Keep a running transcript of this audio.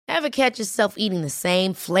Ever catch yourself eating the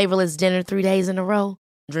same flavorless dinner 3 days in a row?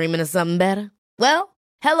 Dreaming of something better? Well,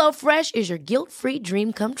 HelloFresh is your guilt-free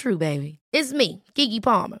dream come true, baby. It's me, Keke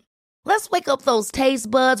Palmer. Let's wake up those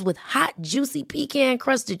taste buds with hot, juicy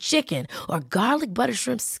pecan-crusted chicken or garlic butter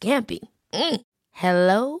shrimp scampi.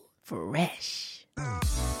 Hello Fresh.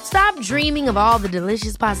 Stop dreaming of all the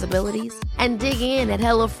delicious possibilities and dig in at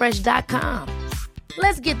HelloFresh.com.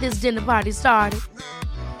 Let's get this dinner party started.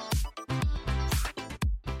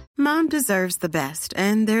 Mom deserves the best,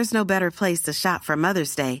 and there's no better place to shop for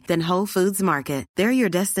Mother's Day than Whole Foods Market. They're your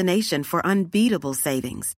destination for unbeatable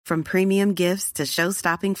savings, from premium gifts to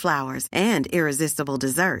show-stopping flowers and irresistible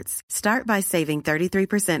desserts. Start by saving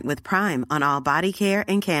 33% with Prime on all body care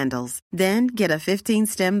and candles. Then get a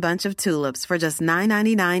 15-stem bunch of tulips for just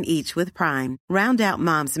 $9.99 each with Prime. Round out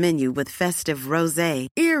Mom's menu with festive rosé,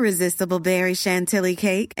 irresistible berry chantilly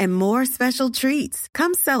cake, and more special treats.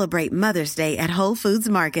 Come celebrate Mother's Day at Whole Foods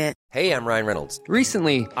Market. Hey, I'm Ryan Reynolds.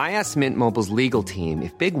 Recently, I asked Mint Mobile's legal team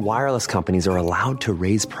if big wireless companies are allowed to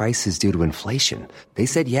raise prices due to inflation. They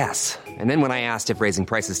said yes. And then when I asked if raising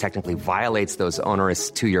prices technically violates those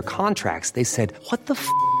onerous two-year contracts, they said, "What the f***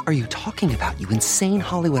 are you talking about, you insane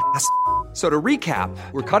Hollywood ass?" So to recap,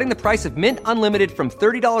 we're cutting the price of Mint Unlimited from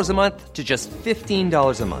 $30 a month to just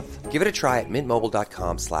 $15 a month. Give it a try at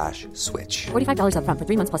mintmobile.com/switch. $45 up front for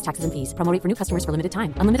 3 months plus taxes and fees. Promo rate for new customers for limited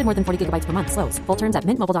time. Unlimited more than 40 gigabytes per month. Slows full terms at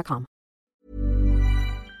mintmobile.com.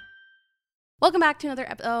 Welcome back to another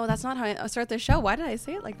episode. Oh, that's not how I start this show. Why did I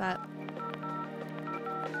say it like that?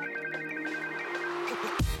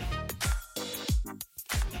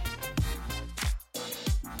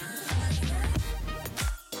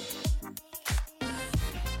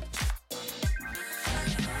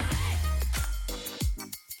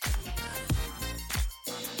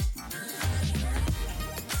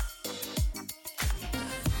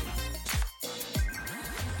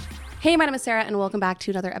 Hey, my name is Sarah, and welcome back to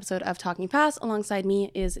another episode of Talking Fast. Alongside me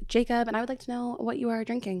is Jacob, and I would like to know what you are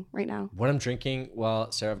drinking right now. What I'm drinking?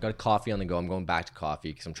 Well, Sarah, I've got a coffee on the go. I'm going back to coffee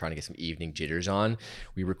because I'm trying to get some evening jitters on.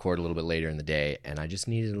 We record a little bit later in the day, and I just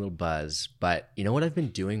needed a little buzz. But you know what I've been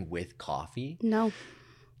doing with coffee? No.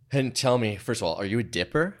 And tell me, first of all, are you a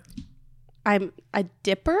dipper? I'm a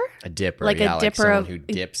dipper? A dipper, like yeah, a like dipper someone of, who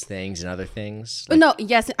dips things and other things. Like, no,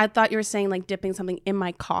 yes, I thought you were saying like dipping something in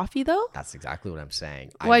my coffee, though. That's exactly what I'm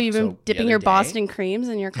saying. Why, you've been dipping your Boston creams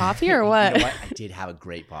in your coffee or what? You know what? I did have a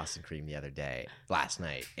great Boston cream the other day, last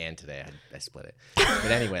night, and today. I split it. But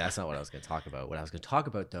anyway, that's not what I was going to talk about. What I was going to talk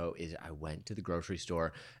about, though, is I went to the grocery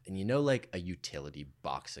store, and you know, like a utility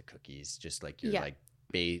box of cookies, just like your like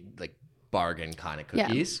bargain kind of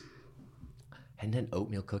cookies. Yeah. And then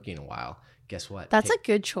oatmeal cookie in a while. Guess what? That's a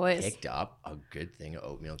good choice. Picked up a good thing of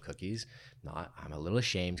oatmeal cookies. I'm a little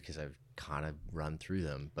ashamed because I've kind of run through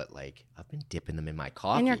them, but like I've been dipping them in my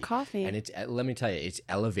coffee. In your coffee. And let me tell you, it's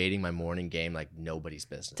elevating my morning game like nobody's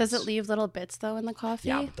business. Does it leave little bits though in the coffee?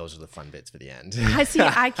 Yeah, but those are the fun bits for the end. I see.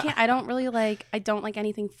 I don't like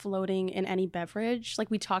anything floating in any beverage.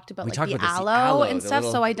 Like we talked about the aloe and stuff.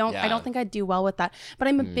 So I don't think I do well with that. But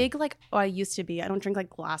I'm a big I used to be. I don't drink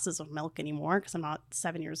like glasses of milk anymore because I'm not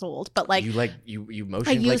 7 years old. But like you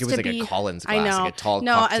motioned like it was like a Collins glass, I know. like a tall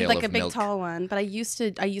no, cocktail like a of big milk. tall one. But I used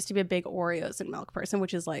to be a big Oreos and milk person,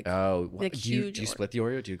 which is like like huge. Do you split the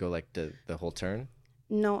Oreo? Do you go like the whole turn?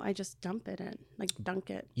 No, I just dump it in, like dunk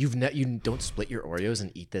it. You don't split your Oreos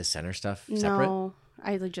and eat the center stuff separate? No,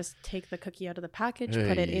 I just take the cookie out of the package,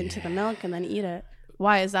 put it into the milk, and then eat it.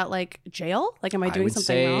 Why is that like jail? Like, am I doing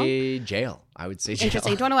something wrong? I would say jail.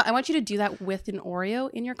 Interesting. Do you know what? I want you to do that with an Oreo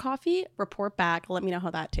in your coffee. Report back. Let me know how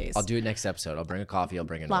that tastes. I'll do it next episode. I'll bring a coffee. I'll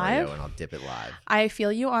bring an live? Oreo, and I'll dip it live. I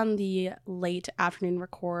feel you on the late afternoon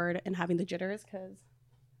record and having the jitters because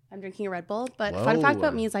I'm drinking a Red Bull. But fun fact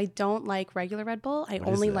about me is I don't like regular Red Bull. I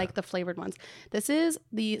only like the flavored ones. This is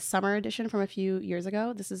the summer edition from a few years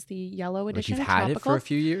ago. This is the yellow edition. Like you've had it for a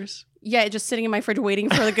few years? Yeah, just sitting in my fridge waiting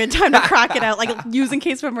for the good time to crack it out, like use in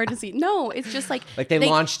case of emergency. No, it's just like they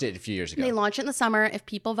launched it a few years ago. They launched it in the summer. If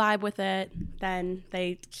people vibe with it, then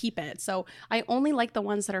they keep it. So I only like the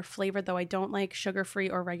ones that are flavored, though. I don't like sugar-free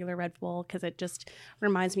or regular Red Bull because it just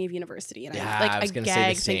reminds me of university. And I was going to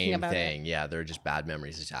say the same thing. Yeah, there are just bad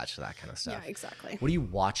memories attached to that kind of stuff. Yeah, exactly. What are you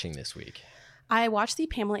watching this week? I watched the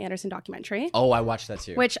Pamela Anderson documentary. Oh, I watched that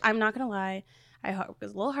too. Which I'm not going to lie, I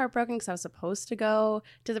was a little heartbroken because I was supposed to go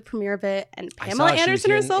to the premiere of it, and Pamela Anderson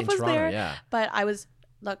herself was Toronto, there. Yeah. But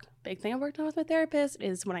look, big thing I worked on with my therapist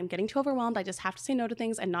is when I'm getting too overwhelmed, I just have to say no to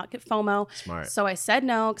things and not get FOMO. Smart. So I said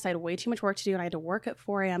no because I had way too much work to do, and I had to work at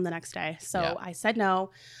 4 a.m. the next day. So I said no,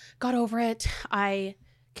 got over it. I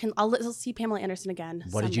I'll see Pamela Anderson again.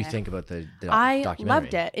 What did you someday. think about the I documentary?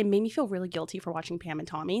 loved it. It made me feel really guilty for watching Pam and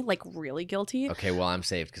Tommy, like really guilty. Okay, well, I'm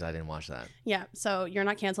saved because I didn't watch that. Yeah, so you're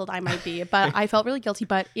not canceled. I might be, but I felt really guilty.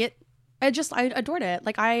 But I adored it.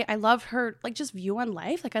 Like I love her, like just view on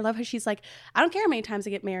life. Like I love how she's like, I don't care how many times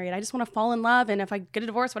I get married. I just want to fall in love, and if I get a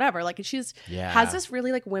divorce, whatever. Like she's has this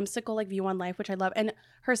really like whimsical like view on life, which I love. And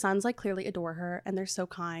her sons like clearly adore her, and they're so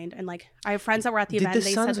kind. And like I have friends that were at the event. The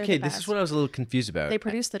they sons, said okay, the this best. is what I was a little confused about. They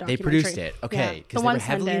produced the They documentary. produced it, okay, because the they were one son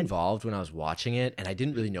heavily did. involved when I was watching it, and I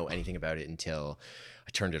didn't really know anything about it until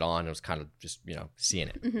I turned it on and was kind of just seeing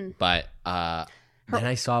it. Mm-hmm. But then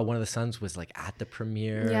I saw one of the sons was like at the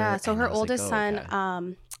premiere. Yeah, so and her I was like, oldest oh, son,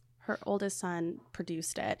 okay. her oldest son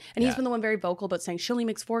produced it, and he's been the one very vocal about saying she only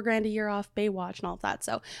makes $4,000 a year off Baywatch and all of that.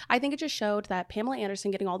 So I think it just showed that Pamela Anderson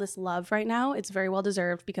getting all this love right now, it's very well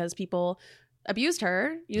deserved because people used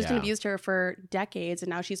and abused her for decades, and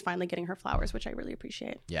now she's finally getting her flowers, which I really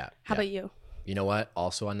appreciate. Yeah. How about you? You know what?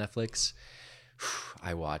 Also on Netflix,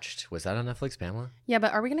 I watched. Was that on Netflix, Pamela? Yeah,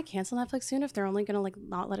 but are we going to cancel Netflix soon if they're only going to like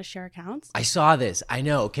not let us share accounts? I saw this. I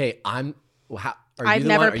know. Okay, I've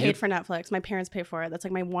never paid for Netflix. My parents pay for it. That's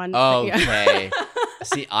like my one. Okay.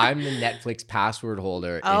 See, I'm the Netflix password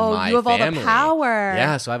holder in my you have family. all the power.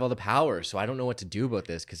 Yeah, so I have all the power. So I don't know what to do about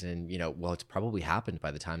this because then, it's probably happened by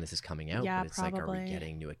the time this is coming out. Yeah, but it's like, are we probably.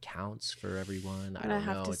 getting new accounts for everyone? I Gonna don't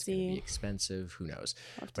have know. to It's going to see. be expensive. Who knows?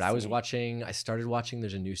 to But I see. started watching,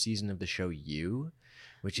 there's a new season of the show You,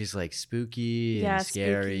 which is like spooky Yeah, and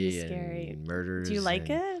scary spooky, scary. and murders. Do you like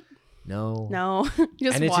and- it? No. No,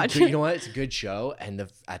 just And it's watch. you know what? It's a good show. And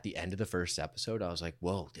at the end of the first episode, I was like,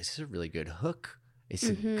 whoa, this is a really good hook. It's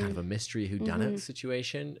kind of a mystery whodunit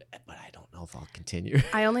situation, but I don't know if I'll continue.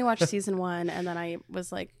 I only watched season 1, and then I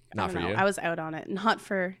was like, Not I for don't know. you? I was out on it. Not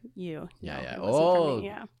for you. Yeah, No, yeah. it wasn't for Oh. me.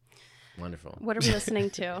 Yeah. Wonderful. What are we listening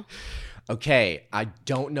to? Okay, I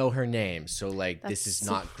don't know her name, so like this That's is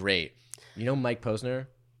not great. You know Mike Posner?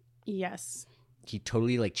 Yes. He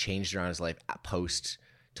totally like changed around his life post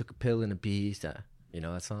Took a Pill and a Beast. You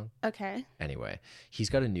know that song? Okay. Anyway, he's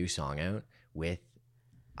got a new song out with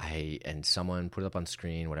and someone put it up on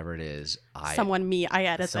screen, whatever it is. I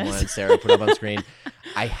edit someone, this. Sarah put it up on screen.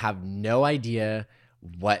 I have no idea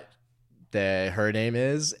what her name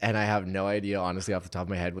is, and I have no idea, honestly, off the top of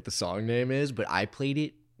my head, what the song name is, but I played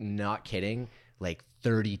it, not kidding, like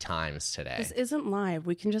 30 times today. This isn't live.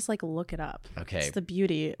 We can just like look it up. Okay. It's the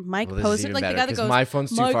beauty. Mike Well, this is Posner, even like better, the guy that 'cause goes, my phone's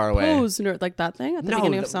too Mike far away. Posner, like that thing at the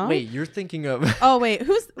beginning of the song. Wait, you're thinking of Oh wait,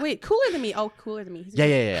 Cooler Than Me? Oh, Cooler Than Me. He's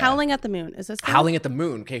Yeah. Howling at the Moon. Is this the Howling at the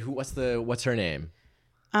Moon. Okay, what's her name?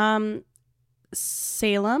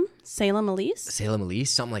 Salem Elise. Salem Elise,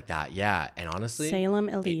 something like that. Yeah, and honestly, Salem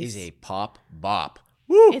it Elise. is a pop bop.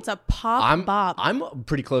 It's a pop I'm bop. I'm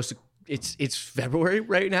pretty close to. It's February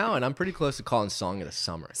right now, and I'm pretty close to calling Song of the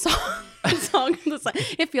Summer. Song of the sun.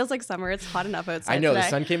 It feels like summer. It's hot enough outside. I know today. the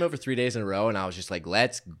sun came out for 3 days in a row, and I was just like,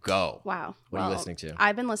 "Let's go!" Wow. What are you listening to?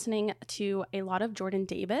 I've been listening to a lot of Jordan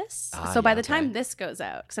Davis. Ah, so by yeah, the time okay. this goes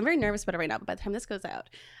out, because I'm very nervous about it right now, but by the time this goes out,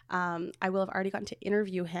 I will have already gotten to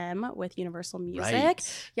interview him with Universal Music.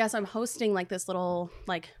 Right. Yeah, so I'm hosting like this little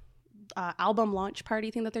like album launch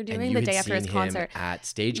party thing that they're And doing you the had day after his seen him concert. at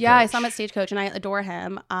Stagecoach. Yeah, I saw him at Stagecoach, and I adore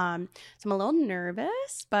him. So I'm a little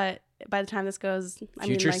nervous, but by the time this goes,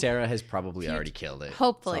 Future Sarah has probably already killed it. It's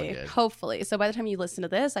all good. Hopefully. So by the time you listen to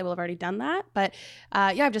this, I will have already done that. But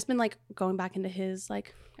yeah, I've just been like going back into his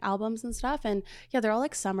like albums and stuff, and yeah, they're all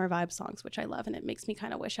like summer vibe songs, which I love, and it makes me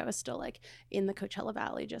kind of wish I was still like in the Coachella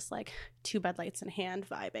Valley, just like 2 Bud Lights in hand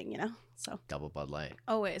vibing, you know. So Double Bud Light.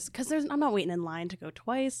 always, because I'm not waiting in line to go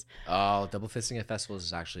twice. Oh, double fisting at festivals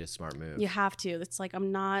is actually a smart move. You have to. It's like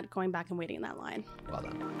I'm not going back and waiting in that line. Well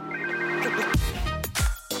done.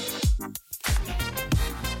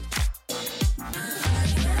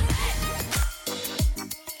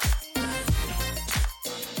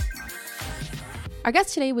 Our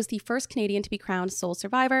guest today was the first Canadian to be crowned sole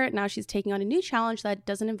survivor. Now she's taking on a new challenge that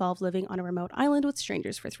doesn't involve living on a remote island with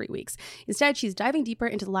strangers for 3 weeks. Instead, she's diving deeper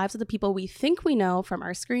into the lives of the people we think we know from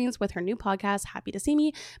our screens with her new podcast, Happy to See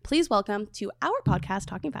Me. Please welcome to our podcast,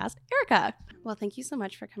 Talking Fast, Erika. Well, thank you so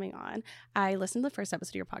much for coming on. I listened to the first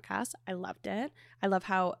episode of your podcast. I loved it. I love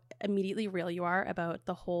how immediately real you are about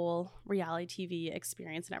the whole reality TV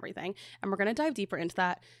experience and everything. And we're going to dive deeper into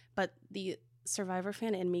that. But the Survivor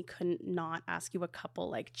fan in me couldn't not ask you a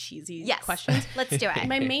couple like cheesy questions. Let's do it.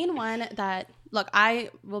 My main one that, look,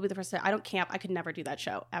 I will be the first to say, I don't camp. I could never do that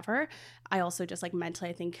show ever. I also just like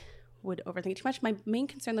mentally, I think, would overthink it too much. My main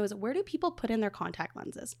concern though is where do people put in their contact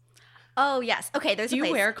lenses? Oh, yes. Okay, there's Do a place.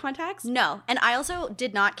 you wear contacts? No. And I also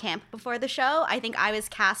did not camp before the show. I think I was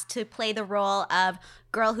cast to play the role of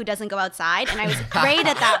girl who doesn't go outside, and I was great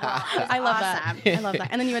at that role. I love awesome. that. I love that.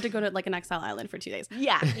 And then you had to go to like an exile island for 2 days.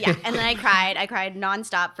 Yeah. And then I cried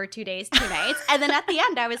nonstop for 2 days, 2 nights. And then at the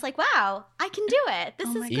end, I was like, wow, I can do it. This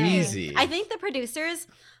is great. Easy. I think the producers,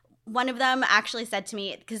 one of them actually said to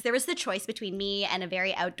me, because there was the choice between me and a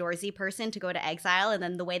very outdoorsy person to go to exile, and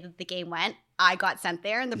then the way that the game went, I got sent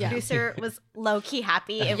there, and the producer was low-key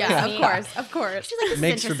happy. It was me. Of course. She's like, this is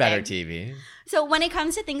Makes for better interesting. TV. So when it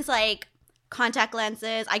comes to things like contact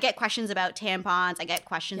lenses, I get questions about tampons, I get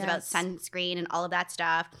questions about sunscreen and all of that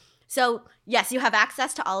stuff. So yes, you have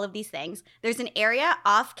access to all of these things. There's an area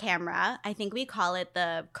off camera, I think we call it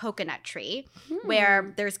the coconut tree,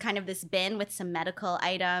 where there's kind of this bin with some medical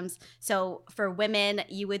items. So for women,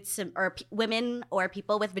 you would women or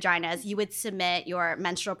people with vaginas, you would submit your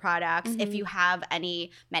menstrual products. If you have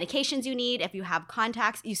any medications you need, if you have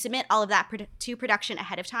contacts, you submit all of that to production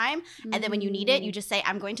ahead of time. And then when you need it, you just say,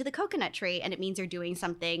 I'm going to the coconut tree, and it means you're doing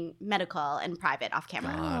something medical and private off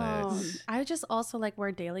camera. I just also like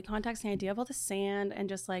wear daily contacts. The idea of all the sand and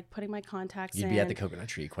just like putting my contacts in. You'd be at the coconut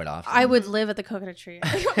tree quite often. I would live at the coconut tree.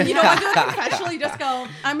 You know, I do it professionally. Just go,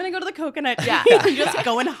 I'm going to go to the coconut tree. And just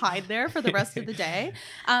go and hide there for the rest of the day.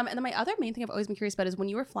 And then my other main thing I've always been curious about is when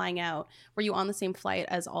you were flying out, were you on the same flight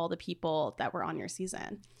as all the people that were on your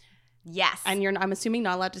season? Yes. And I'm assuming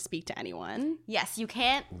not allowed to speak to anyone. Yes, you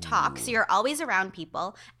can't talk. So you're always around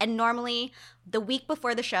people. And normally the week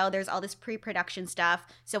before the show, there's all this pre-production stuff.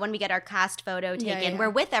 So when we get our cast photo taken, we're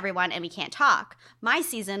with everyone and we can't talk. My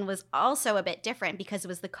season was also a bit different because it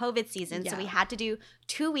was the COVID season. So we had to do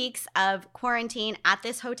 2 weeks of quarantine at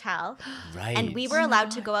this hotel. Right. And we were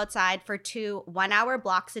allowed to go outside for 2 1-hour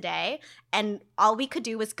blocks a day. And all we could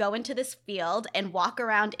do was go into this field and walk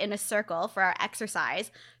around in a circle for our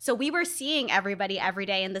exercise. So we were seeing everybody every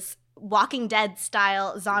day in this Walking Dead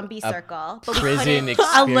style zombie circle. But prison we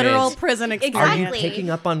experience. A literal prison experience. Are you picking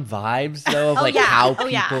up on vibes though of how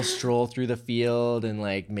people stroll through the field and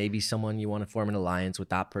like maybe someone you want to form an alliance with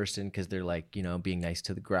that person because they're like, you know, being nice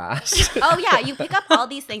to the grass? Oh yeah, you pick up all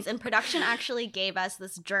these things. And production actually gave us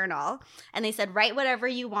this journal and they said, write whatever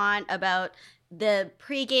you want about the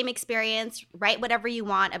pre-game experience, write whatever you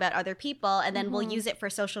want about other people, and then we'll use it for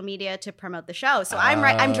social media to promote the show. So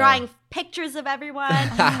I'm drawing pictures of everyone.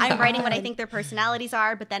 I'm writing what I think their personalities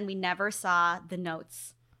are, but then we never saw the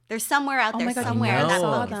notes. There's somewhere out there, somewhere that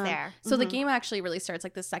book is there. So the game actually really starts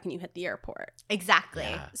like the second you hit the airport. Exactly.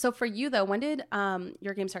 Yeah. So for you though, when did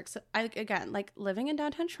your game start? So again, like living in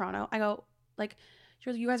downtown Toronto, I go like,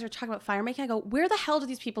 you guys are talking about fire making. I go, where the hell do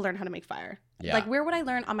these people learn how to make fire? Yeah. Like, where would I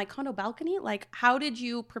learn on my condo balcony? Like, how did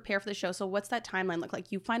you prepare for the show? So what's that timeline look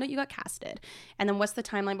like? You find out you got casted. And then what's the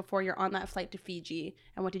timeline before you're on that flight to Fiji?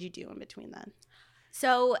 And what did you do in between then?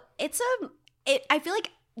 So I feel like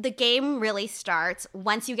the game really starts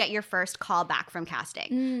once you get your first call back from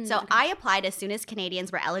casting. So I applied as soon as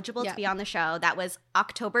Canadians were eligible to be on the show. That was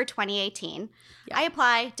October 2018. Yeah. I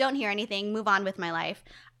apply, don't hear anything, move on with my life.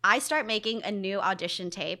 I start making a new audition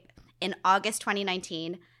tape in August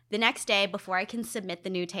 2019. The next day, before I can submit the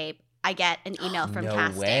new tape, I get an email from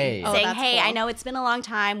casting saying, hey, cool. I know it's been a long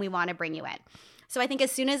time. We want to bring you in. So I think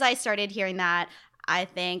as soon as I started hearing that, I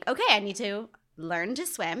think, okay, I need to learn to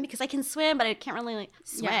swim because I can swim, but I can't really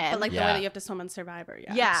swim. Yeah, but like the way that you have to swim on Survivor.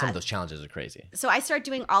 Yeah. Some of those challenges are crazy. So I start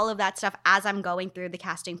doing all of that stuff as I'm going through the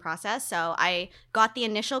casting process. So I got the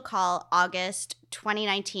initial call August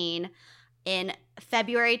 2019. In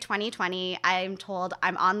February 2020, I'm told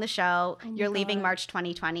I'm on the show. You're leaving March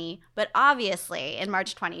 2020. But obviously, in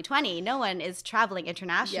March 2020, no one is traveling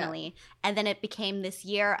internationally. Yeah. And then it became this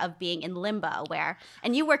year of being in limbo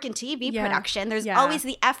and you work in TV production. There's always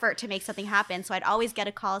the effort to make something happen. So I'd always get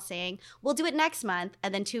a call saying, we'll do it next month.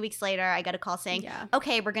 And then 2 weeks later, I get a call saying,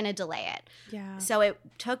 okay, we're going to delay it. Yeah. So it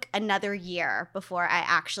took another year before I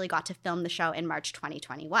actually got to film the show in March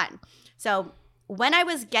 2021. So when I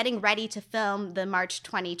was getting ready to film the March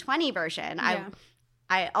 2020 version,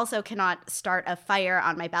 I also cannot start a fire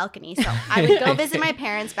on my balcony. So I would go visit my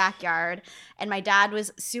parents' backyard, and my dad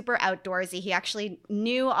was super outdoorsy. He actually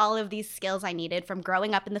knew all of these skills I needed from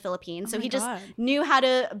growing up in the Philippines. So he just knew how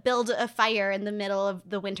to build a fire in the middle of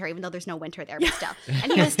the winter, even though there's no winter there, but still.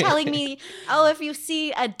 And he was telling me, oh, if you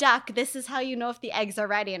see a duck, this is how you know if the eggs are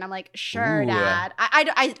ready. And I'm like, sure, Dad.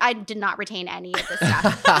 I did not retain any of this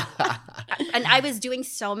stuff. And I was doing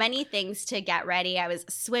so many things to get ready. I was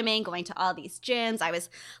swimming, going to all these gyms. I was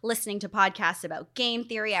listening to podcasts about game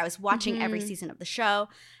theory. I was watching every season of the show.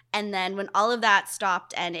 And then when all of that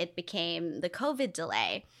stopped and it became the COVID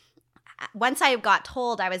delay, once I got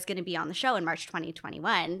told I was going to be on the show in March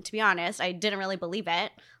 2021, to be honest, I didn't really believe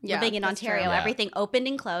it. Living in Ontario, everything opened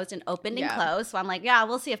and closed and opened and closed. So I'm like, yeah,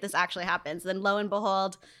 we'll see if this actually happens. Then lo and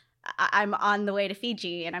behold, I'm on the way to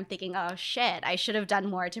Fiji, and I'm thinking, oh shit, I should have done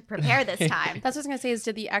more to prepare this time. That's what I was gonna say. Is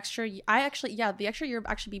did the extra? The extra year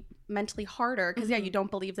actually be mentally harder because you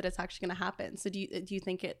don't believe that it's actually gonna happen. So do you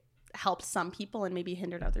think it helped some people and maybe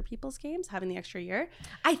hindered other people's games having the extra year?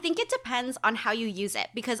 I think it depends on how you use it,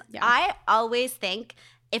 because I always think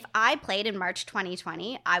if I played in March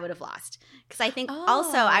 2020, I would have lost. Because I think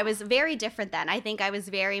also I was very different then. I think I was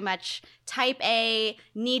very much type A,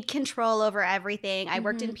 need control over everything. I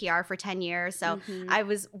worked in PR for 10 years. So I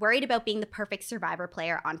was worried about being the perfect Survivor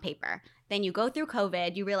player on paper. Then you go through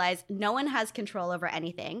COVID, you realize no one has control over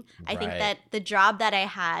anything. I think that the job that I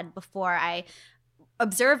had before, I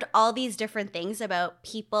observed all these different things about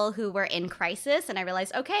people who were in crisis, and I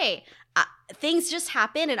realized, okay, things just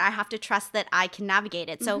happen and I have to trust that I can navigate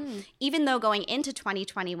it. So even though going into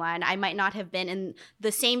 2021, I might not have been in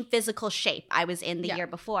the same physical shape I was in the year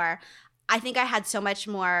before, I think I had so much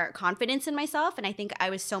more confidence in myself, and I think I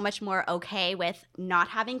was so much more okay with not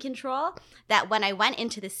having control, that when I went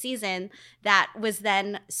into the season that was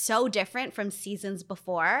then so different from seasons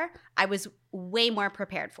before, I was way more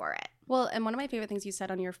prepared for it. Well, and one of my favorite things you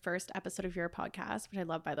said on your first episode of your podcast, which I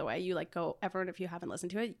love, by the way, you everyone, if you haven't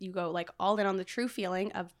listened to it, you go all in on the true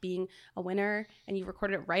feeling of being a winner, and you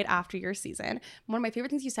recorded it right after your season. One of my favorite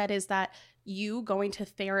things you said is that you going to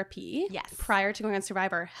therapy prior to going on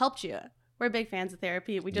Survivor helped you. We're big fans of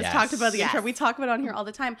therapy. We just talked about the intro. We talk about it on here all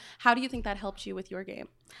the time. How do you think that helped you with your game?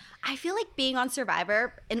 I feel like being on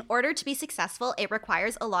Survivor, in order to be successful, it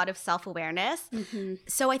requires a lot of self-awareness.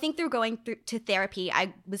 So I think through going to therapy,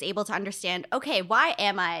 I was able to understand, okay, why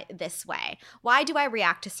am I this way? Why do I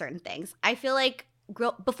react to certain things? I feel like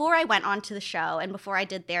before I went on to the show and before I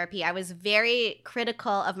did therapy, I was very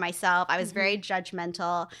critical of myself. I was very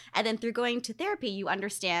judgmental. And then through going to therapy, you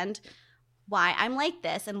understand why I'm like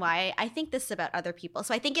this and why I think this about other people.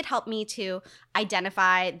 So I think it helped me to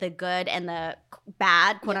identify the good and the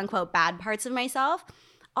bad, quote unquote, bad parts of myself.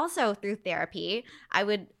 Also through therapy, I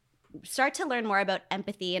would start to learn more about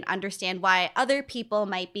empathy and understand why other people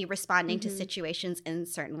might be responding to situations in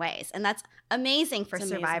certain ways. And that's amazing for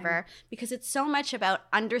Survivor because it's so much about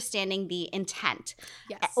understanding the intent,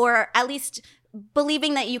 or at least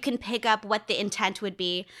believing that you can pick up what the intent would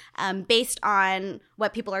be based on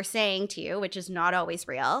what people are saying to you, which is not always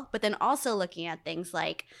real, but then also looking at things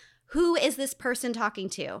like, who is this person talking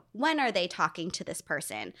to? When are they talking to this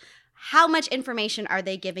person? How much information are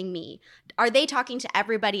they giving me? Are they talking to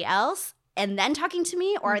everybody else and then talking to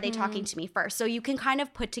me, or are they talking to me first? So you can kind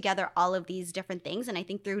of put together all of these different things. And I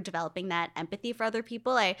think through developing that empathy for other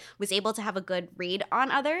people, I was able to have a good read on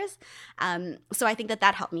others. So I think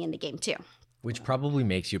that helped me in the game too. Which probably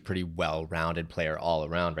makes you a pretty well-rounded player all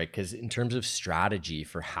around, right? Because in terms of strategy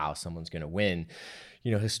for how someone's going to win,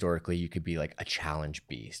 historically you could be like a challenge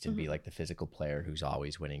beast and be like the physical player who's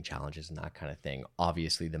always winning challenges and that kind of thing.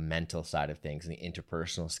 Obviously, the mental side of things and the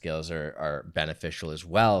interpersonal skills are beneficial as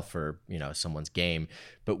well for, someone's game.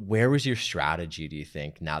 But where was your strategy, do you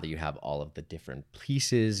think, now that you have all of the different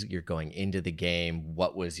pieces, you're going into the game?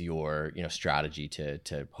 What was your, strategy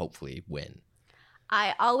to hopefully win?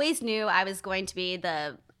 I always knew I was going to be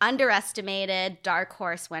the underestimated dark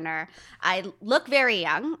horse winner. I look very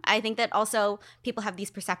young. I think that also people have these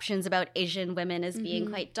perceptions about Asian women as being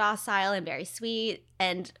quite docile and very sweet.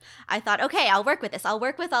 And I thought, okay, I'll work with this. I'll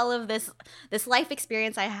work with all of this life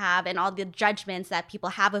experience I have and all the judgments that people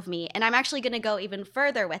have of me. And I'm actually going to go even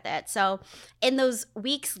further with it. So in those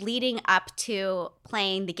weeks leading up to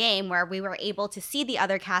playing the game where we were able to see the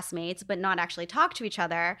other castmates but not actually talk to each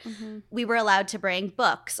other, we were allowed to bring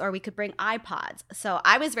books, or we could bring iPods. So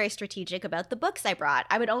I was very strategic about the books I brought.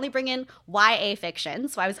 I would only bring in YA fiction.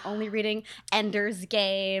 So I was only reading Ender's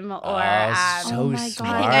Game or so my smart.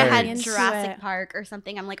 God, I think I had Jurassic Park or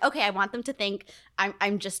something. I'm like, okay, I want them to think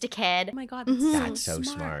I'm just a kid. Oh my God, that's so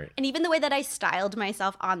smart. And even the way that I styled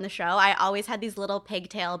myself on the show, I always had these little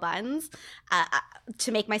pigtail buns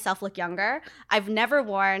to make myself look younger. I've never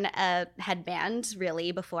worn a headband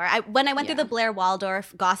really before. When I went through the Blair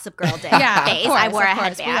Waldorf Gossip Girl phase, I wore a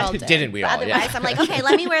headband. Didn't we all? Otherwise, I'm like, okay,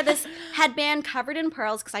 let me wear this headband covered in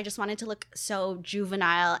pearls because I just wanted to look so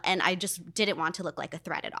juvenile, and I just didn't want to look like a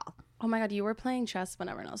threat at all. Oh my God, you were playing chess when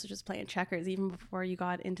everyone else was just playing checkers even before you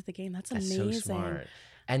got into the game. That's amazing. So smart.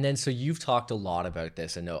 And then, so you've talked a lot about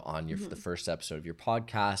this, I know, on the first episode of your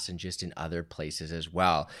podcast and just in other places as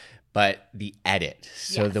well. But the edit,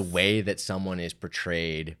 so the way that someone is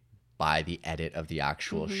portrayed by the edit of the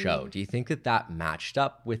actual show, do you think that matched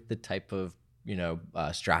up with the type of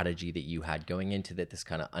strategy that you had going into this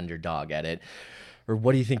kind of underdog edit? Or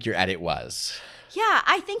what do you think your edit was? Yeah,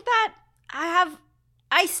 I think that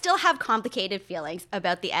I still have complicated feelings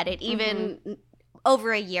about the edit, even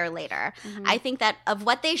over a year later. I think that of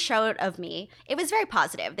what they showed of me, it was very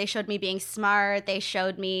positive. They showed me being smart. They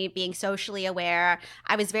showed me being socially aware.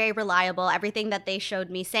 I was very reliable. Everything that they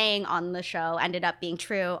showed me saying on the show ended up being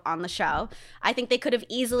true on the show. I think they could have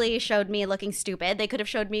easily showed me looking stupid. They could have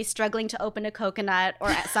showed me struggling to open a coconut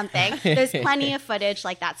or something. There's plenty of footage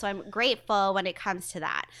like that. So I'm grateful when it comes to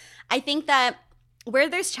that. I think that where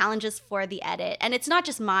there's challenges for the edit, and it's not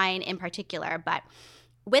just mine in particular, but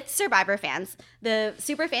with Survivor fans, the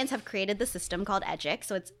super fans have created the system called Edgic.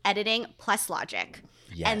 So it's editing plus logic.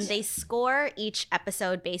 Yes. And they score each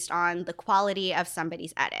episode based on the quality of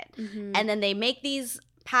somebody's edit. And then they make these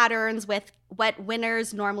patterns with what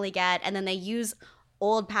winners normally get. And then they use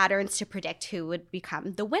old patterns to predict who would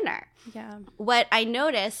become the winner. Yeah. What I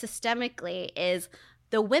noticed systemically is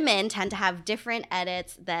the women tend to have different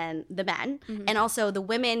edits than the men. And also the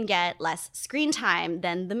women get less screen time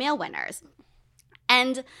than the male winners.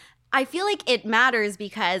 And I feel like it matters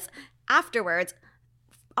because afterwards,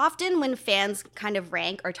 often when fans kind of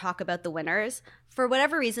rank or talk about the winners, for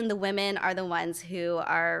whatever reason, the women are the ones who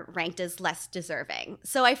are ranked as less deserving.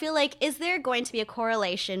 So I feel like, is there going to be a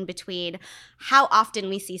correlation between how often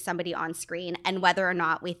we see somebody on screen and whether or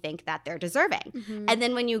not we think that they're deserving? And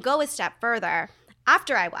then when you go a step further,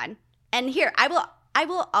 after I won, and here, I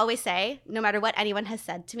will always say, no matter what anyone has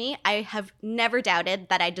said to me, I have never doubted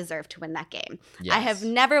that I deserve to win that game. Yes. I have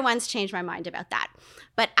never once changed my mind about that.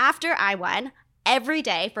 But after I won, every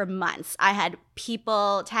day for months, I had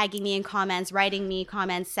people tagging me in comments, writing me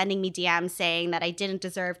comments, sending me DMs saying that I didn't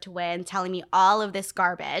deserve to win, telling me all of this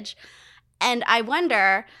garbage. And I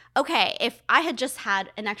wonder, okay, if I had just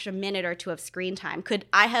had an extra minute or two of screen time, could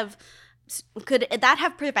that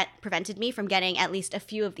have prevented me from getting at least a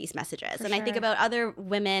few of these messages? I think about other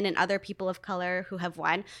women and other people of color who have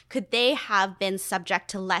won. Could they have been subject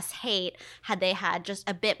to less hate had they had just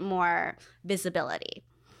a bit more visibility?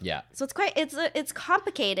 Yeah. So it's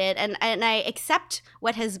complicated, and I accept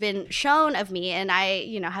what has been shown of me, and I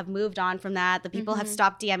have moved on from that. The people have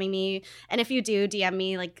stopped DMing me, and if you do DM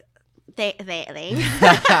me, like, but you're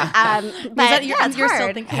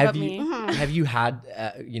still thinking about me. Have you had,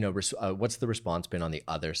 what's the response been on the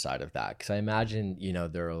other side of that? Because I imagine,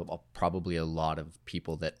 there are probably a lot of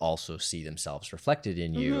people that also see themselves reflected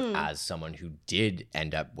in you as someone who did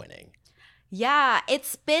end up winning. Yeah,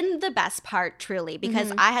 it's been the best part, truly,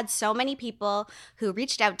 because I had so many people who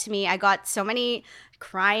reached out to me. I got so many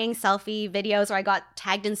crying selfie videos, or I got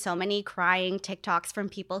tagged in so many crying TikToks from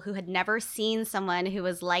people who had never seen someone who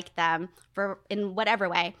was like them in whatever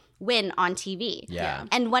way win on TV. Yeah.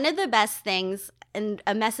 And one of the best things, and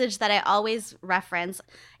a message that I always reference,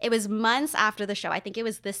 it was months after the show, I think it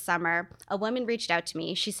was this summer, a woman reached out to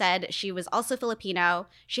me. She said she was also Filipino.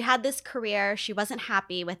 She had this career. She wasn't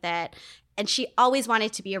happy with it. And she always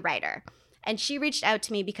wanted to be a writer. And she reached out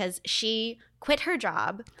to me because she quit her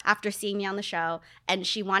job after seeing me on the show. And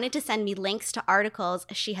she wanted to send me links to articles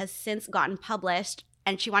she has since gotten published.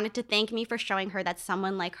 And she wanted to thank me for showing her that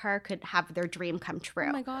someone like her could have their dream come true.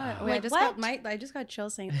 Oh my God. Wait, I just got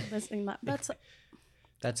chills listening to that.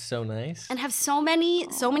 That's so nice. And have so many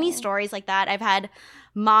stories like that. I've had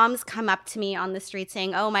moms come up to me on the street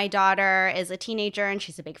saying, oh, my daughter is a teenager and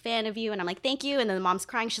she's a big fan of you. And I'm like, thank you. And then the mom's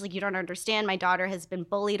crying. She's like, you don't understand. My daughter has been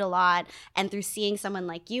bullied a lot. And through seeing someone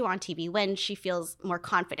like you on TV win, she feels more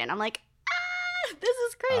confident. I'm like, this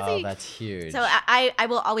is crazy. Oh, that's huge. So I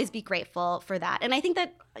will always be grateful for that. And I think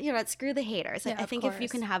that, screw the haters. Yeah, I think if you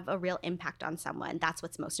can have a real impact on someone, that's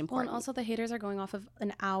what's most important. Well, and also the haters are going off of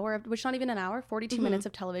an hour, which not even an hour, 42 minutes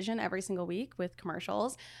of television every single week with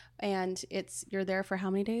commercials. And you're there for how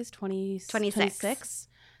many days? 26.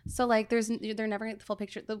 So like they're never getting the full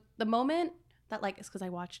picture. The moment that it's because I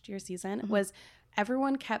watched your season was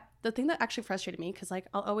everyone kept, the thing that actually frustrated me, because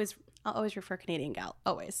I'll always refer Canadian gal,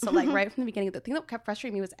 always. So right from the beginning, the thing that kept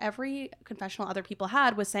frustrating me was every confessional other people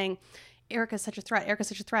had was saying, Erika's such a threat. Erika's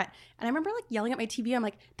such a threat. And I remember yelling at my TV. I'm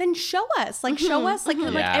like, then show us. Show us. If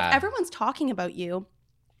everyone's talking about you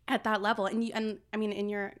at that level, and I mean, in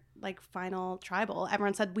your final tribal,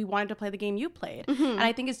 everyone said we wanted to play the game you played. And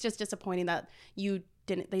I think it's just disappointing that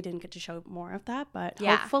they didn't get to show more of that, but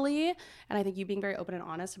hopefully, and I think you being very open and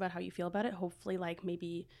honest about how you feel about it, hopefully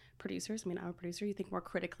maybe producers, I'm a producer, you think more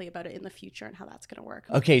critically about it in the future and how that's going to work.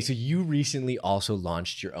 Okay, so you recently also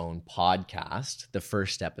launched your own podcast, the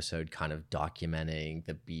first episode kind of documenting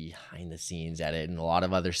the behind the scenes edit and a lot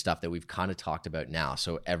of other stuff that we've kind of talked about now,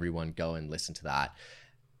 so everyone go and listen to that.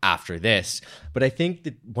 after this. But I think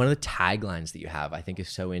that one of the taglines that you have, I think, is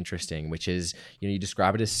so interesting, which is, you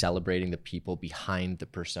describe it as celebrating the people behind the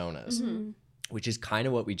personas. Which is kind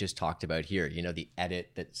of what we just talked about here. The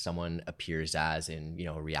edit that someone appears as in,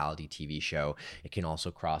 a reality TV show. It can also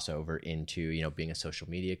cross over into, being a social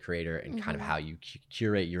media creator and kind of how you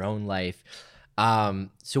curate your own life.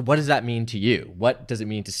 So what does that mean to you? What does it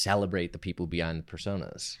mean to celebrate the people behind the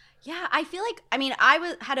personas? Yeah, I feel like,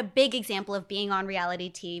 I had a big example of being on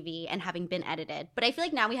reality TV and having been edited. But I feel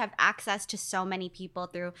like now we have access to so many people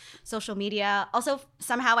through social media. Also,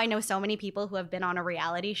 somehow I know so many people who have been on a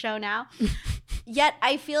reality show now. Yet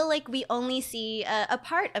I feel like we only see a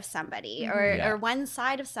part of somebody or one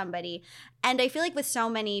side of somebody. And I feel like with so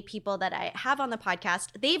many people that I have on the podcast,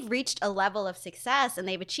 they've reached a level of success and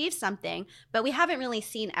they've achieved something, but we haven't really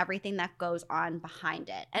seen everything that goes on behind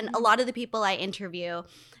it. And a lot of the people I interview,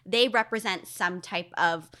 they represent some type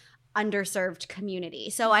of underserved community.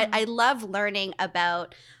 So I love learning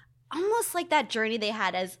about almost like that journey they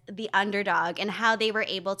had as the underdog and how they were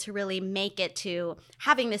able to really make it to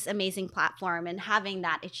having this amazing platform and having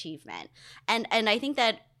that achievement. And I think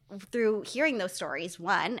that through hearing those stories,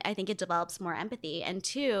 one, I think it develops more empathy, and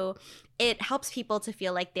two, it helps people to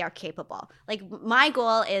feel like they are capable. Like, my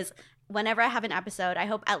goal is whenever I have an episode, I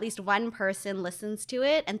hope at least one person listens to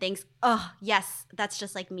it and thinks, oh, yes, that's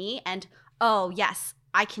just like me, and oh, yes,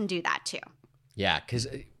 I can do that too. Yeah, because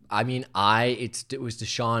it was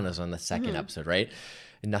Deshaun. I was on the second episode, right?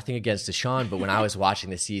 And nothing against Deshaun, but when I was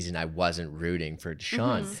watching the season, I wasn't rooting for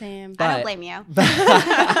Deshaun. Same. But, I don't blame you.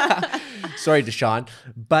 Sorry, Deshaun.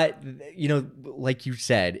 But, like you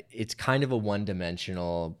said, it's kind of a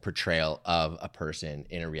one-dimensional portrayal of a person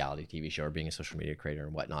in a reality TV show or being a social media creator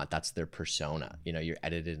and whatnot. That's their persona. You're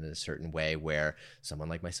edited in a certain way where someone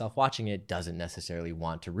like myself watching it doesn't necessarily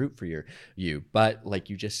want to root for you. But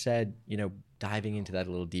like you just said, diving into that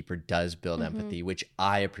a little deeper does build empathy, which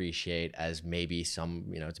I appreciate, as maybe some,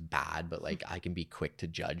 it's bad, but like I can be quick to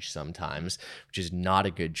judge sometimes, which is not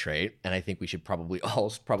a good trait. And I think we should probably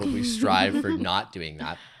strive for not doing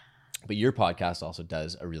that. But your podcast also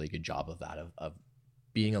does a really good job of that, of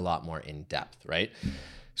being a lot more in depth, right?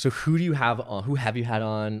 So who have you had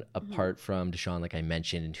on apart from Deshaun, like I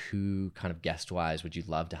mentioned, and who kind of guest-wise would you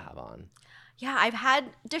love to have on? Yeah, I've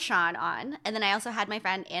had Deshaun on, and then I also had my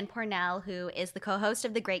friend Anne Pornell, who is the co-host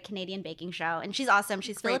of the Great Canadian Baking Show, and she's awesome.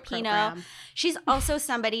 She's Great Filipino. program. She's also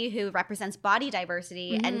somebody who represents body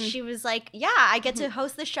diversity, and she was like, yeah, I get to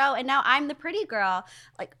host the show, and now I'm the pretty girl.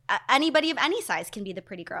 Like, anybody of any size can be the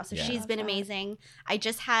pretty girl, so she's been amazing. I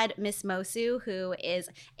just had Miss Mosu, who is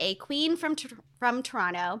a queen from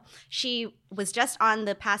Toronto. She was just on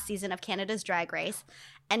the past season of Canada's Drag Race.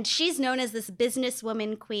 And she's known as this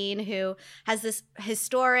businesswoman queen who has this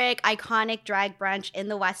historic, iconic drag brunch in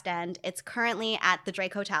the West End. It's currently at the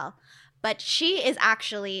Drake Hotel. But she is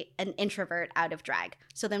actually an introvert out of drag.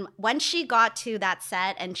 So then when she got to that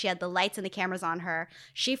set and she had the lights and the cameras on her,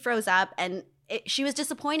 she froze up and she was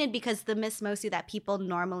disappointed because the Miss Mosu that people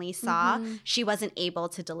normally saw, she wasn't able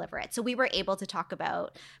to deliver it. So we were able to talk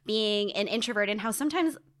about being an introvert and how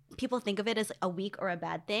sometimes people think of it as a weak or a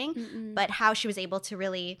bad thing, but how she was able to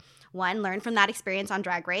really, one, learn from that experience on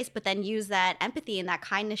Drag Race, but then use that empathy and that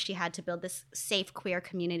kindness she had to build this safe queer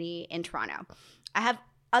community in Toronto. I have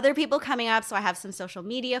other people coming up, so I have some social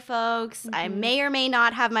media folks. I may or may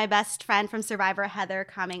not have my best friend from Survivor, Heather,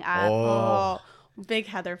 coming up. Oh, big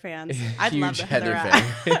Heather fans. I'd love the Heather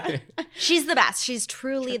fan. She's the best. She's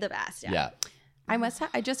truly the best. Yeah. I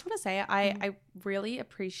just want to say I really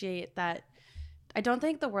appreciate that. I don't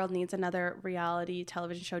think the world needs another reality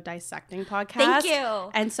television show dissecting podcast. Thank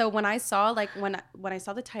you. And so when I saw when I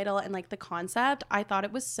saw the title and like the concept, I thought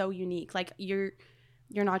it was so unique. Like you're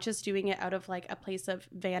not just doing it out of like a place of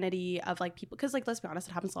vanity of like people, because like let's be honest,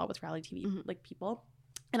 it happens a lot with reality TV like people.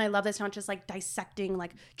 And I love this, not just like dissecting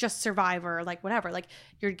like just Survivor, like whatever. Like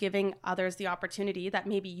you're giving others the opportunity that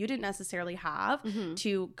maybe you didn't necessarily have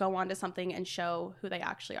to go on to something and show who they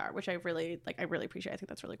actually are, which I really appreciate. I think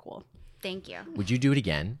that's really cool. Thank you. Would you do it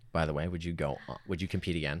again, by the way? Would you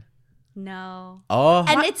compete again? No. Oh.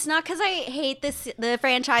 And it's not because I hate the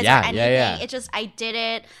franchise or anything. Yeah. It's just I did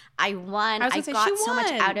it. I won. I say, got so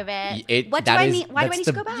much out of it. What do I need? Why do I need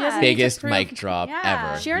to go back? That's the biggest mic drop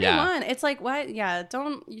ever. She already won. It's like, what? Yeah,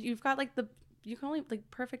 don't. You've got like you can only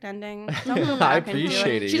like perfect ending. Don't go back and do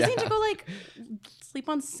it. She just needs to go like sleep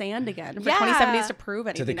on sand again for 27 days to prove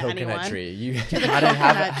anything to the coconut anyone. Tree. You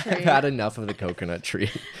have had enough of the coconut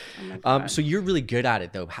tree. So you're really good at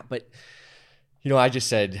it though, but. I just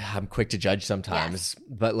said I'm quick to judge sometimes,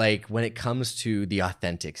 but like when it comes to the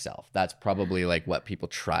authentic self, that's probably like what people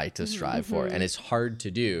try to strive for. And it's hard to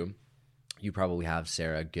do, you probably have,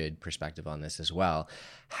 Sarah, good perspective on this as well.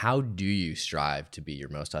 How do you strive to be your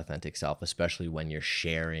most authentic self, especially when you're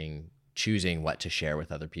choosing what to share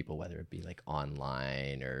with other people, whether it be like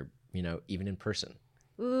online or, even in person?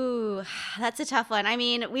 Ooh, that's a tough one. I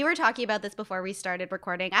mean, we were talking about this before we started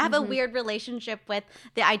recording. I have a weird relationship with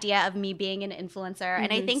the idea of me being an influencer.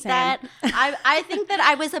 And I think that I think that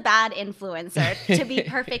I was a bad influencer, to be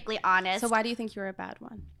perfectly honest. So why do you think you're a bad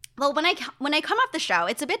one? Well, when I come off the show,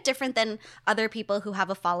 it's a bit different than other people who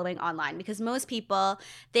have a following online, because most people,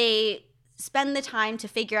 they spend the time to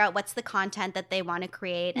figure out what's the content that they want to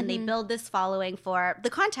create, and they build this following for the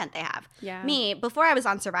content they have. Yeah. Me, before I was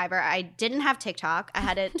on Survivor, I didn't have TikTok. I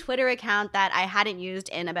had a Twitter account that I hadn't used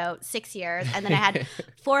in about 6 years, and then I had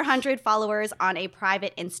 400 followers on a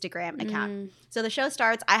private Instagram account. So the show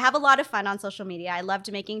starts. I have a lot of fun on social media. I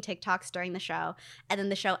loved making TikToks during the show, and then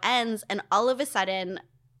the show ends, and all of a sudden,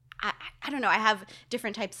 I don't know, I have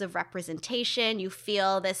different types of representation. You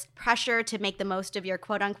feel this pressure to make the most of your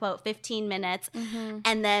quote unquote 15 minutes.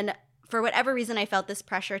 And then for whatever reason, I felt this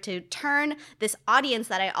pressure to turn this audience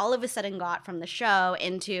that I all of a sudden got from the show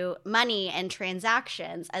into money and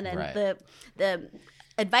transactions. And then the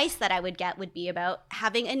advice that I would get would be about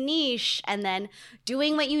having a niche and then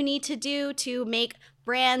doing what you need to do to make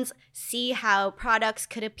brands see how products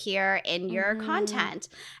could appear in your content.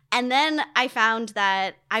 And then I found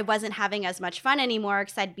that I wasn't having as much fun anymore,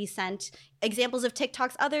 because I'd be sent examples of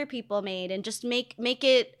TikToks other people made and just make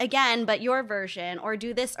it again, but your version, or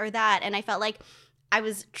do this or that. And I felt like I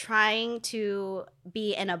was trying to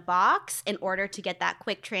be in a box in order to get that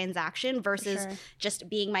quick transaction versus just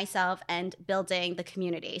being myself and building the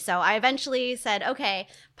community. So I eventually said, okay,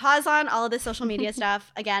 pause on all of the social media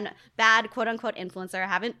stuff. Again, bad quote unquote influencer. I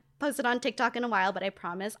haven't posted on TikTok in a while, but I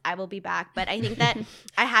promise I will be back. But I think that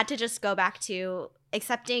I had to just go back to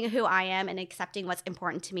accepting who I am and accepting what's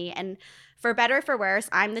important to me. And for better or for worse,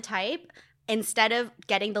 I'm the type, instead of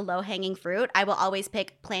getting the low-hanging fruit, I will always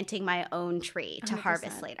pick planting my own tree to 100%.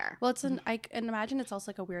 Harvest later. Well, it's I can imagine it's also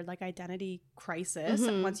like a weird like identity crisis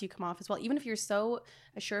once you come off as well. Even if you're so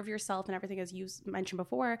sure of yourself and everything, as you mentioned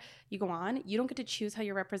before, you go on, you don't get to choose how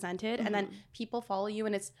you're represented. And then people follow you,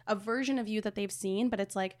 and it's a version of you that they've seen, but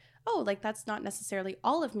it's like, oh, like that's not necessarily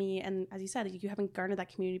all of me. And as you said, you haven't garnered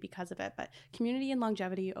that community because of it. But community and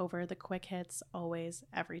longevity over the quick hits always,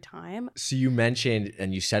 every time. So you mentioned,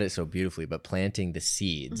 and you said it so beautifully, but planting the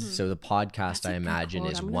seeds. So the podcast, I imagine,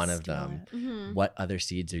 is one of them. What other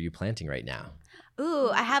seeds are you planting right now? Ooh,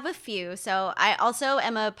 I have a few. So I also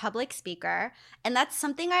am a public speaker, and that's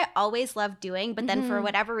something I always loved doing. But then for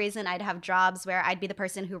whatever reason, I'd have jobs where I'd be the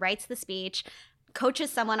person who writes the speech, coaches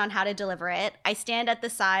someone on how to deliver it. I stand at the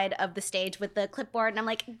side of the stage with the clipboard and I'm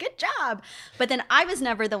like, good job. But then I was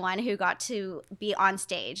never the one who got to be on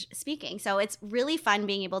stage speaking. So it's really fun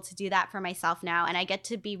being able to do that for myself now. And I get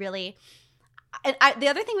to be really the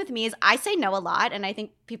other thing with me is I say no a lot, and I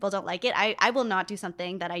think people don't like it. I will not do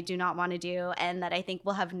something that I do not want to do and that I think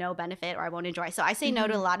will have no benefit or I won't enjoy. So I say no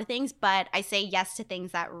to a lot of things, but I say yes to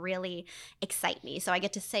things that really excite me. So I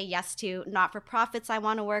get to say yes to not-for-profits I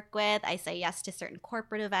want to work with. I say yes to certain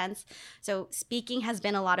corporate events. So speaking has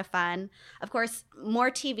been a lot of fun. Of course, more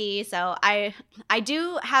TV. So I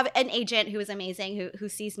do have an agent who is amazing, who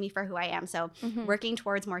sees me for who I am. So working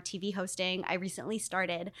towards more TV hosting. I recently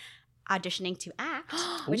started auditioning to act,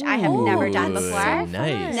 which I have never done before. So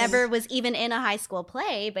nice. Never was even in a high school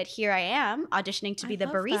play, but here I am auditioning to be the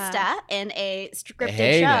barista in a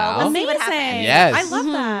scripted show. Now. Let's see what happens. Yes. I love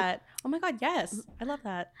that. Oh my God, yes. I love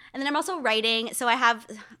that. And then I'm also writing. So I have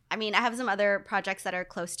some other projects that are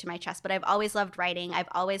close to my chest, but I've always loved writing. I've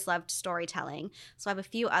always loved storytelling. So I have a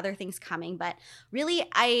few other things coming. But really,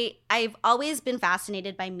 I've always been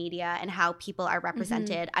fascinated by media and how people are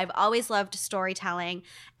represented. I've always loved storytelling.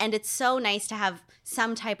 And it's so nice to have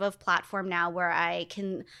some type of platform now where I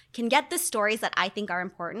can get the stories that I think are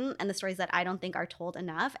important and the stories that I don't think are told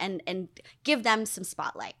enough and give them some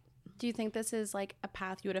spotlight. Do you think this is like a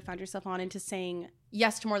path you would have found yourself on into saying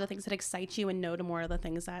yes to more of the things that excite you and no to more of the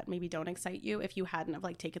things that maybe don't excite you if you hadn't have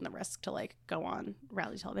like taken the risk to like go on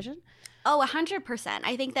reality television? Oh, 100%.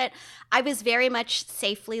 I think that I was very much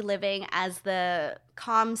safely living as the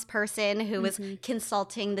comms person who was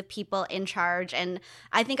consulting the people in charge. And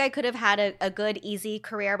I think I could have had a good, easy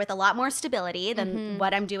career with a lot more stability than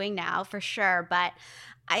what I'm doing now, for sure. But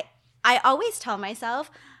I always tell myself,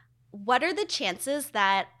 what are the chances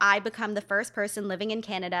that I become the first person living in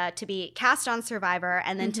Canada to be cast on Survivor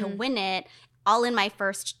and then to win it all in my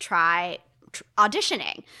first try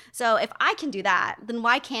auditioning? So if I can do that, then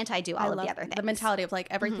why can't I do all of the other things? The mentality of like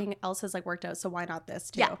everything else has like worked out, so why not this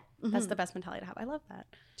too? Yeah. That's the best mentality to have. I love that.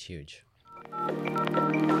 It's huge.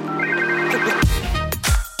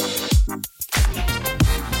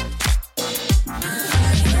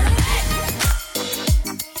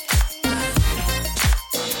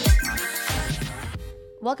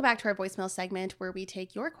 Welcome back to our voicemail segment where we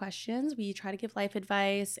take your questions. We try to give life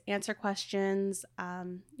advice, answer questions,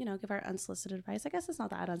 give our unsolicited advice. I guess it's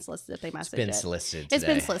not that unsolicited if they message it. It's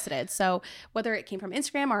been solicited. So whether it came from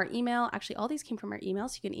Instagram or email, actually all these came from our email.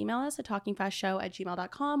 So you can email us at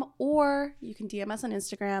talkingfastshow@gmail.com or you can DM us on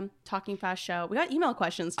Instagram, talkingfastshow. We got email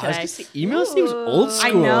questions today. I was going to say, email seems old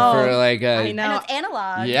school for like a... I know. It's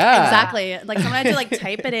analog. Yeah. Exactly. Like someone had to like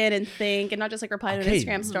type it in and think and not just like reply to an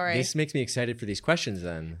Instagram story. This makes me excited for these questions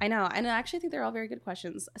then. I know. And I actually think they're all very good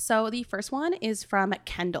questions. So the first one is from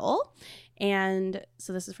Kendall. And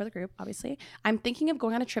so this is for the group, obviously. I'm thinking of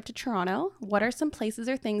going on a trip to Toronto. What are some places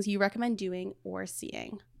or things you recommend doing or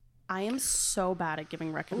seeing? I am so bad at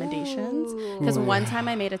giving recommendations because one time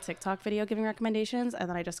I made a TikTok video giving recommendations and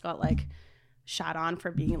then I just got like shot on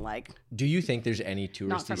for being like. Do you think there's any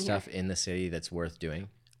touristy stuff in the city that's worth doing?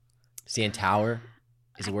 CN Tower?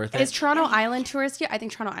 Is it worth it? Is Toronto Island touristy? I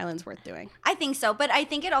think Toronto Island's worth doing. I think so, but I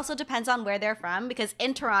think it also depends on where they're from because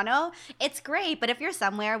in Toronto, it's great, but if you're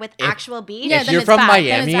somewhere with actual beach, if you're from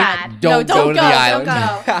Miami, don't go to the island.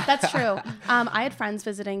 Don't go. That's true. I had friends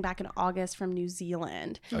visiting back in August from New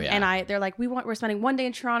Zealand, and they're like, we're spending one day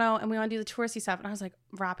in Toronto, and we want to do the touristy stuff, and I was like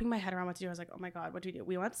wrapping my head around what to do. I was like, oh my god, what do we do?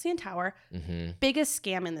 We went to CN Tower. Biggest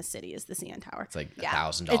scam in the city is the CN Tower. It's like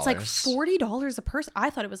 $1,000. It's like $40 a person. I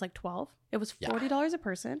thought it was like $12. It was $40 a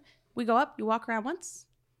person. We go up, you walk around once,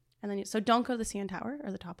 and then so don't go to the CN Tower or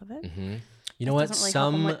the top of it. You know what?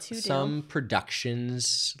 Some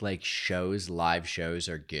productions like live shows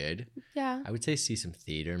are good. Yeah, I would say see some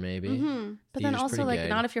theater maybe. But then also like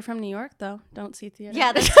not if you're from New York though. Don't see theater.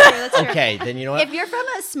 Yeah, that's true. That's true. Okay, then you know what? If you're from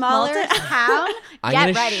a smaller town,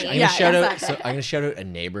 get ready. I'm gonna shout out a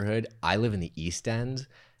neighborhood. I live in the East End.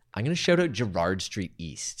 I'm gonna shout out Gerrard Street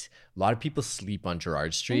East. A lot of people sleep on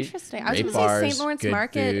Gerrard Street. Interesting. I was going to say St. Lawrence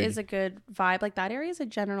Market is a good vibe. Like that area is a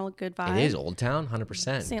general good vibe. It is Old Town,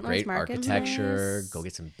 100%. St. Lawrence Great Market, architecture. nice. Go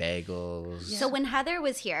get some bagels. Yeah. So when Heather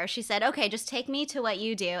was here, she said, okay, just take me to what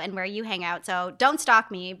you do and where you hang out. So don't stalk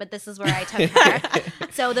me, but this is where I took her.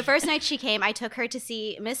 So the first night she came, I took her to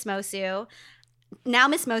see Miss Mosu. Now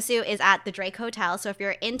Miss Mosu is at the Drake Hotel. So if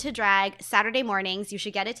you're into drag, Saturday mornings, you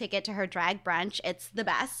should get a ticket to her drag brunch. It's the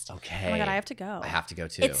best. Okay. Oh my God, I have to go. I have to go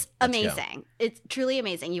too. It's amazing. It's truly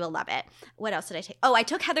amazing. You will love it. What else did I take? Oh, I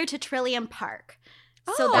took Heather to Trillium Park.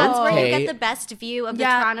 So that's where you get the best view of the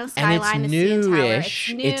Toronto skyline, and the CN Tower. It's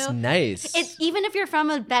new. It's nice. It's even if you're from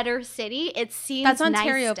a better city, it seems that's nice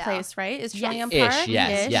Ontario still. Place, right? Is Trillium Yes. Park?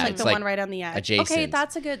 Yes. Yeah, like the one right on the edge. Adjacent. Okay,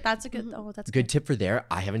 that's a good. Oh, that's good tip for there.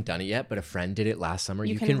 I haven't done it yet, but a friend did it last summer.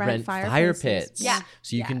 You can rent fire pits. Yeah.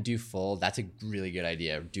 So you can do full. That's a really good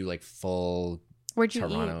idea. Do like full. Where'd you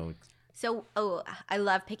Toronto. eat? So, I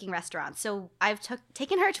love picking restaurants. So I've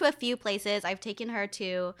taken her to a few places. I've taken her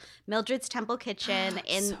to Mildred's Temple Kitchen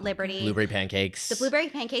in Liberty. Blueberry pancakes. The blueberry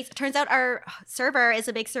pancakes. Turns out our server is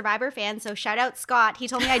a big Survivor fan, so shout out Scott. He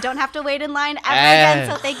told me I don't have to wait in line ever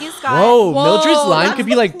again, so thank you, Scott. Whoa, Mildred's line could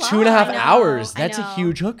be like 2.5 hours. That's a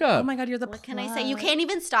huge hookup. Oh my God, you're the What can I say? You can't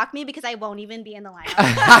even stalk me because I won't even be in the line.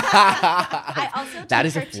 I also that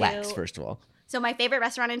is a flex, first of all. So my favorite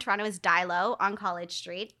restaurant in Toronto is Dilo on College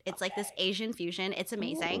Street. It's like this Asian fusion. It's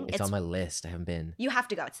amazing. It's on my list. I haven't been. You have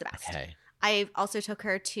to go. It's the best. Okay. I also took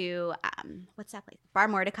her to what's that place? Bar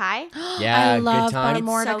Mordecai. Yeah, I love good time. Bar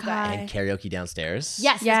Mordecai. So good. And karaoke downstairs.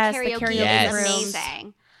 Yes, the karaoke karaoke is rooms.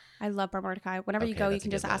 amazing. I love Bar Mordecai. Whenever you go, you that's a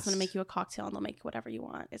can just good ask them to list. make you a cocktail and they'll make whatever you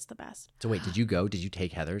want. It's the best. So wait, did you go? Did you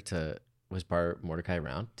take Heather to? Was Bar Mordecai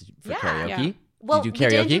around for karaoke? Yeah. Well, did you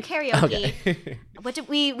do karaoke? we didn't do karaoke. Okay. What did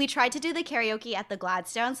we tried to do the karaoke at the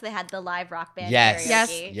Gladstone, so they had the live rock band Yes.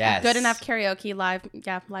 karaoke. Yes. Good enough karaoke, live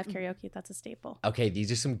karaoke. That's a staple. Okay,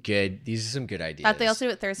 these are some good ideas. They also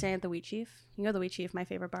do it Thursday night at the Wheat Chief. You can go to the Wheat Chief, my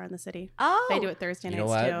favorite bar in the city. Oh. They do it Thursday You know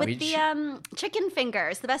nights what? too. With the chicken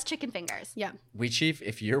fingers, the best chicken fingers. Yeah. Wheat Chief,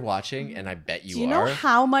 if you're watching, and I bet you Do you are. know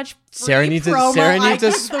how much Sarah needs a Sarah needs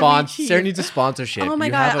a sponsorship. Oh my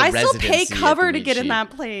You God, have a I still pay residency at cover the to Wheat get in Chief. that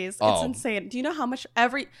place. Oh. It's insane. Do you know how much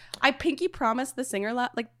I pinky promised the singer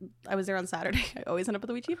like I was there on Saturday. I always end up at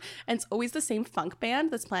the Wheat Chief, and it's always the same funk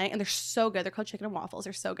band that's playing, and they're so good. They're called Chicken and Waffles.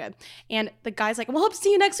 They're so good. And the guy's like, "Well, hope to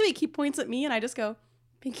see you next week." He points at me, and I just go,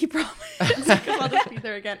 "Pinky promise," because I'll just be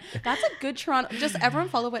there again. That's a good Toronto. Just everyone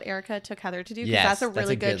follow what Erica took Heather to do, because Yes, that's a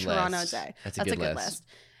really good good Toronto list. day. That's a good list. list.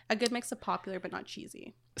 A good mix of popular but not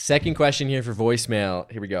cheesy. Second question here for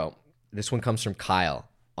voicemail. Here we go. This one comes from Kyle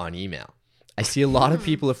on email. I see a lot of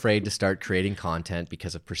people afraid to start creating content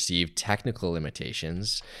because of perceived technical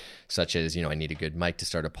limitations, such as, I need a good mic to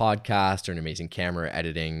start a podcast or an amazing camera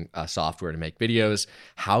editing software to make videos.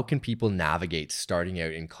 How can people navigate starting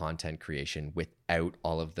out in content creation without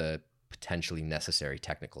all of the potentially necessary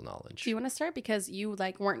technical knowledge. Do you want to start? Because you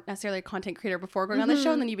like weren't necessarily a content creator before going on the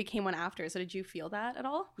show, and then you became one after. So did you feel that at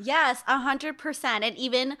all? Yes, 100%. And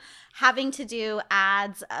even having to do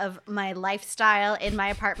ads of my lifestyle in my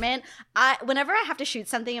apartment, whenever I have to shoot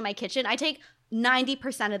something in my kitchen, I take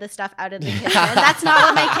 90% of the stuff out of the kitchen. That's not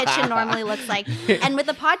what my kitchen normally looks like. And with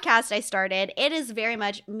the podcast I started, it is very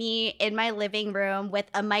much me in my living room with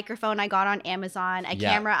a microphone I got on Amazon, a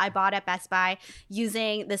camera I bought at Best Buy,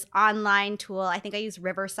 using this online tool. I think I use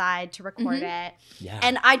Riverside to record it. Yeah.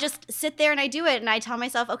 And I just sit there and I do it. And I tell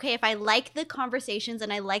myself, okay, if I like the conversations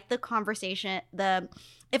and I like the conversation,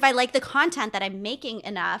 if I like the content that I'm making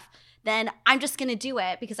enough, then I'm just going to do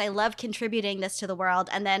it because I love contributing this to the world.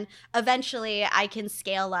 And then eventually I can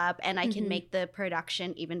scale up and I can make the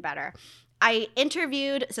production even better. I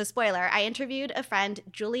interviewed a friend,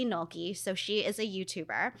 Julie Nolke. So she is a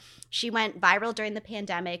YouTuber. She went viral during the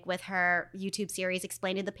pandemic with her YouTube series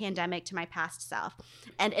explaining the pandemic to my past self.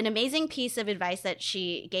 And an amazing piece of advice that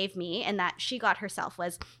she gave me and that she got herself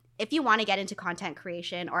was, if you want to get into content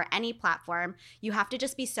creation or any platform, you have to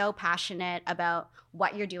just be so passionate about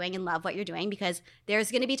what you're doing and love what you're doing, because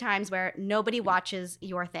there's going to be times where nobody watches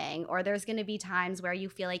your thing, or there's going to be times where you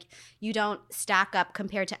feel like you don't stack up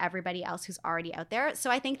compared to everybody else who's already out there.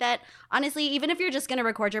 So I think that honestly, even if you're just going to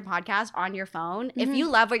record your podcast on your phone, if you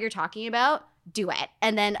love what you're talking about, do it.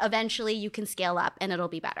 And then eventually you can scale up and it'll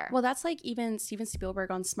be better. Well, that's like even Steven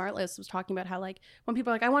Spielberg on SmartList was talking about how like when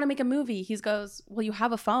people are like, I want to make a movie, he goes, well, you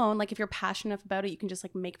have a phone. Like if you're passionate about it, you can just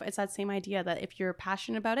like make, it's that same idea that if you're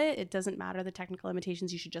passionate about it, it doesn't matter the technical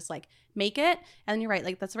limitations. You should just like make it. And you're right.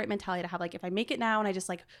 Like that's the right mentality to have. Like if I make it now and I just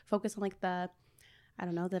like focus on like the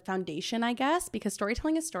foundation, I guess, because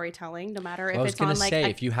storytelling is storytelling, no matter if it's on like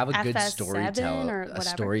if you have a good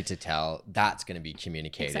story to tell, that's going to be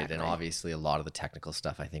communicated. Exactly. And obviously a lot of the technical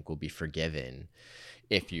stuff I think will be forgiven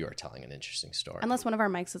if you are telling an interesting story. Unless one of our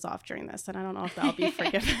mics is off during this, then I don't know if that'll be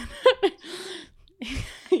forgiven.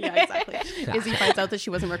 Yeah, exactly. Izzy finds out that she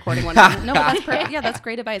wasn't recording one. No, but that's perfect. Yeah, that's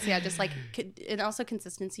great advice. Yeah, just like, and also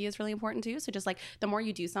consistency is really important too. So just like the more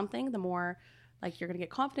you do something, the more like you're going to get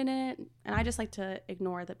confident in it. And I just like to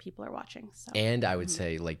ignore that people are watching. So. And I would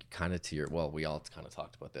say like kind of to your, well, we all kind of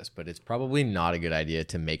talked about this, but it's probably not a good idea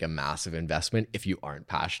to make a massive investment if you aren't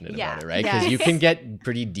passionate about it, right? Because you can get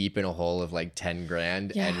pretty deep in a hole of like 10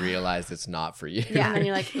 grand and realize it's not for you. Yeah. And then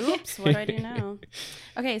you're like, oops, what do I do now?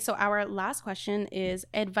 Okay. So our last question is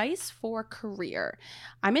advice for career.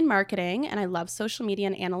 I'm in marketing and I love social media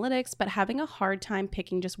and analytics, but having a hard time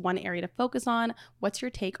picking just one area to focus on. What's your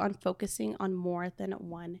take on focusing on more than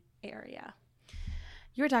one area?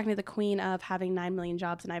 You were talking to the queen of having 9 million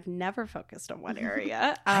jobs, and I've never focused on one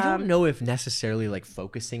area. I don't know if necessarily like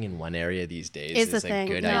focusing in one area these days is a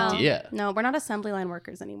good idea. No, we're not assembly line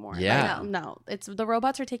workers anymore. Yeah. Like, no, it's the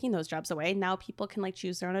robots are taking those jobs away. Now people can like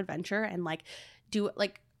choose their own adventure and like do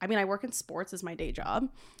like, I mean, I work in sports as my day job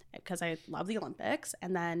because I love the Olympics,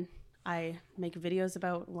 and then I make videos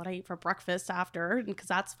about what I eat for breakfast after because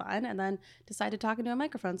that's fun, and then decide to talk into a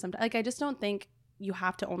microphone sometimes. Like, I just don't think you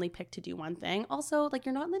have to only pick to do one thing. Also, like,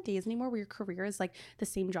 you're not in the days anymore where your career is like the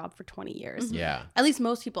same job for 20 years. Yeah. At least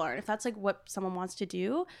most people aren't. If that's like what someone wants to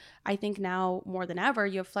do, I think now more than ever,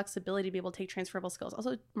 you have flexibility to be able to take transferable skills.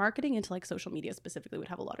 Also, marketing into like social media specifically would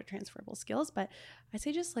have a lot of transferable skills, but I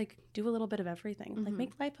say just like do a little bit of everything. Like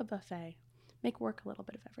make life a buffet. Make work a little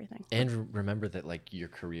bit of everything. And remember that like your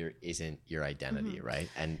career isn't your identity, right?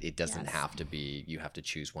 And it doesn't have to be, you have to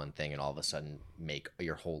choose one thing and all of a sudden make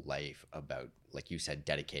your whole life about, like you said,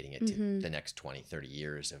 dedicating it to the next 20, 30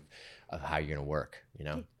 years of how you're going to work, you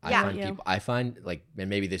know? I find like, and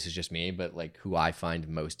maybe this is just me, but like who I find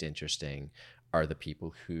most interesting are the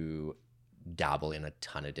people who dabble in a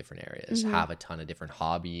ton of different areas, have a ton of different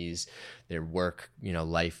hobbies, their work, you know,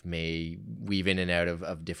 life may weave in and out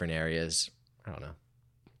of different areas. I don't know.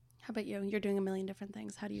 How about you? You're doing a million different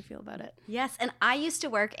things. How do you feel about it? Yes. And I used to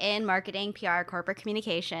work in marketing, PR, corporate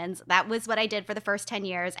communications. That was what I did for the first 10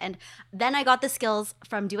 years. And then I got the skills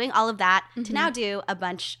from doing all of that to now do a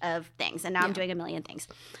bunch of things. And now I'm doing a million things.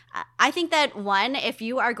 I think that one, if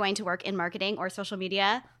you are going to work in marketing or social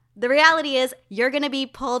media, the reality is you're going to be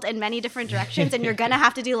pulled in many different directions and you're going to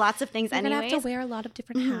have to do lots of things anyways. You're going to have to wear a lot of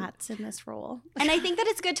different hats in this role. And I think that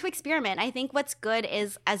it's good to experiment. I think what's good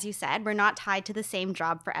is, as you said, we're not tied to the same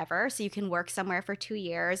job forever. So you can work somewhere for 2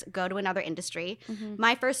 years, go to another industry.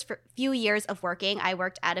 My first few years of working, I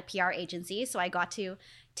worked at a PR agency. So I got to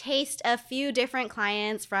taste a few different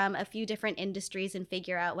clients from a few different industries and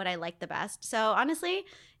figure out what I like the best. So honestly,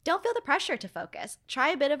 don't feel the pressure to focus. Try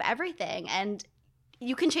a bit of everything, and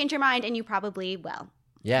you can change your mind, and you probably will.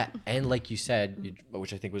 Yeah. And like you said,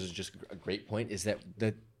 which I think was just a great point, is that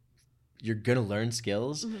you're going to learn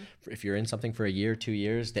skills if you're in something for a year, 2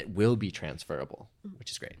 years that will be transferable,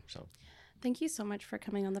 which is great. So thank you so much for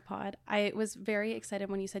coming on the pod. I was very excited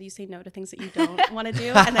when you said you say no to things that you don't want to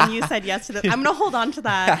do. And then you said yes to them. I'm going to hold on to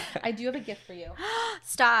that. I do have a gift for you.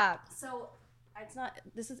 Stop. So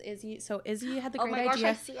this is Izzy. So Izzy had the great idea. Oh my gosh,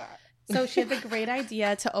 I see it. So she had the great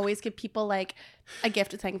idea to always give people like a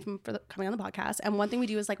gift to thank them for coming on the podcast. And one thing we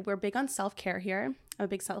do is like, we're big on self-care here. I'm a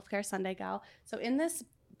big self-care Sunday gal. So in this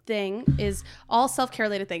thing is all self-care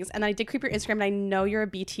related things, and I did creep your Instagram and I know you're a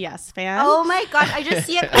BTS fan. Oh my gosh, I just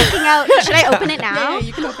see it clicking out. Should I open it now? Yeah,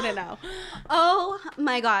 you can open it now. Oh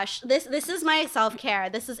my gosh, this is my self-care.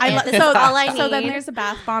 This is all I need. So then there's a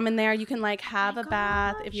bath bomb in there. You can like have a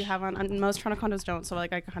bath if you have one. Most Toronto condos don't, so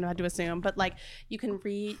like I kind of had to assume, but like you can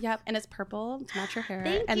read. Yep, and it's purple to match your hair.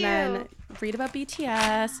 Thank you. Then read about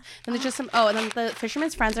BTS. Then there's just some. Oh, and then the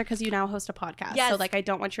Fisherman's Friends are because you now host a podcast. Yes. So like I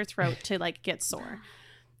don't want your throat to like get sore.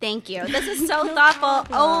 Thank you. This is so thoughtful.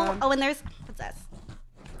 Oh, and there's what's this?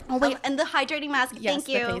 Oh wait, and the hydrating mask. Yes, Thank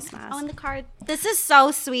you. the face mask. Oh, and the card. This is so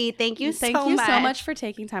sweet. Thank you so much for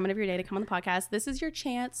taking time out of your day to come on the podcast. This is your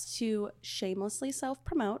chance to shamelessly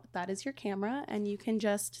self-promote. That is your camera, and you can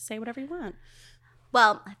just say whatever you want.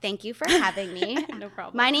 Well, thank you for having me. No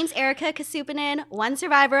problem. My name's Erika Casupanan, one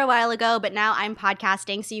survivor a while ago, but now I'm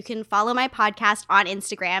podcasting. So you can follow my podcast on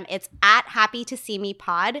Instagram. It's at Happy to See Me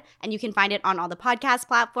Pod, and you can find it on all the podcast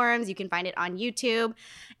platforms. You can find it on YouTube.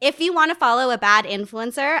 If you want to follow a bad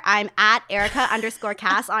influencer, I'm at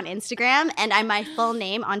Erika_Cass on Instagram, and I'm my full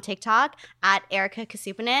name on TikTok at Erika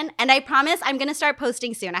Casupanan. And I promise I'm going to start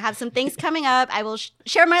posting soon. I have some things coming up. I will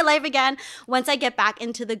share my life again once I get back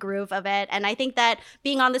into the groove of it. And I think that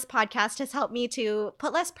being on this podcast has helped me to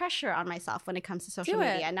put less pressure on myself when it comes to social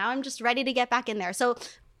media. Now I'm just ready to get back in there. So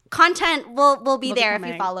content will be there if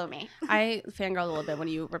you follow me. I fangirled a little bit when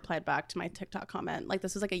you replied back to my TikTok comment. Like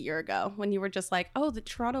this was like a year ago when you were just like, oh, the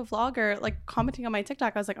Toronto vlogger like commenting on my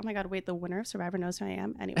TikTok. I was like, oh my God, wait, the winner of Survivor knows who I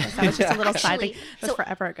am. Anyways, that was just a little side thing. It was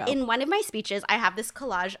forever ago. In one of my speeches, I have this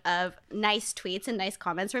collage of nice tweets and nice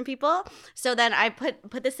comments from people. So then I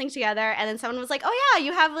put this thing together, and then someone was like, oh yeah,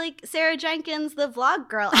 you have like Sarah Jenkins, the vlog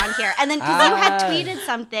girl on here. And then because you had tweeted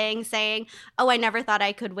something saying, oh, I never thought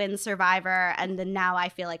I could win Survivor, and then now I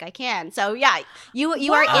feel like I can. So yeah, you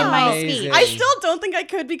are in my speech. I still don't think I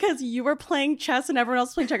could because you were playing chess and everyone else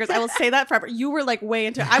was playing checkers. I will say that forever. You were like way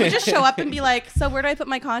into it. I would just show up and be like, so where do I put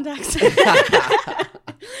my contacts?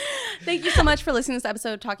 Thank you so much for listening to this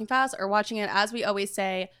episode of Talking Fast or watching it. As we always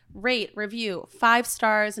say, rate, review, 5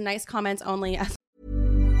 stars, nice comments only.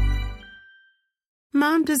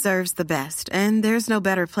 Mom deserves the best, and there's no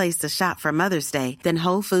better place to shop for Mother's Day than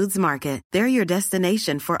Whole Foods Market. They're your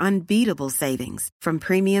destination for unbeatable savings, from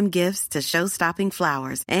premium gifts to show-stopping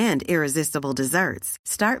flowers and irresistible desserts.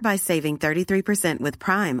 Start by saving 33% with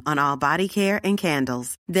Prime on all body care and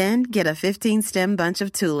candles. Then get a 15-stem bunch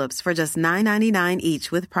of tulips for just $9.99 each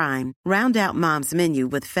with Prime. Round out Mom's menu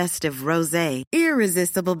with festive rosé,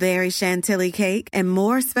 irresistible berry chantilly cake, and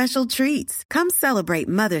more special treats. Come celebrate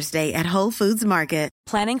Mother's Day at Whole Foods Market.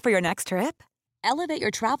 Planning for your next trip? Elevate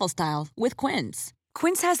your travel style with Quince.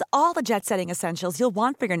 Quince has all the jet-setting essentials you'll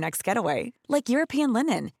want for your next getaway, like European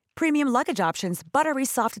linen, premium luggage options, buttery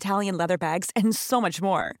soft Italian leather bags, and so much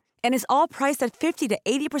more. And is all priced at 50 to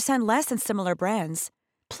 80% less than similar brands.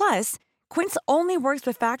 Plus, Quince only works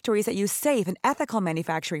with factories that use safe and ethical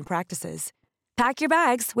manufacturing practices. Pack your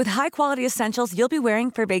bags with high-quality essentials you'll be wearing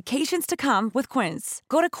for vacations to come with Quince.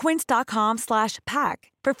 Go to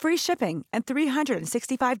quince.com/pack for free shipping and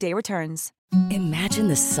 365-day returns. Imagine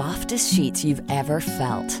the softest sheets you've ever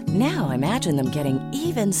felt. Now imagine them getting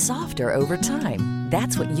even softer over time.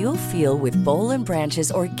 That's what you'll feel with Boll &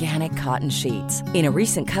 Branch's organic cotton sheets. In a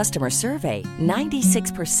recent customer survey,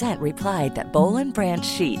 96% replied that Boll & Branch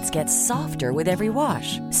sheets get softer with every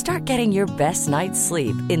wash. Start getting your best night's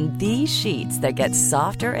sleep in these sheets that get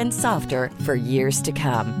softer and softer for years to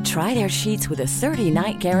come. Try their sheets with a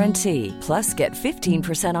 30-night guarantee. Plus, get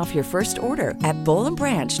 15% off your first order at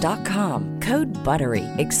bollandbranch.com. Code BUTTERY.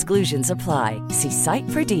 Exclusions apply. See site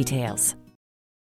for details.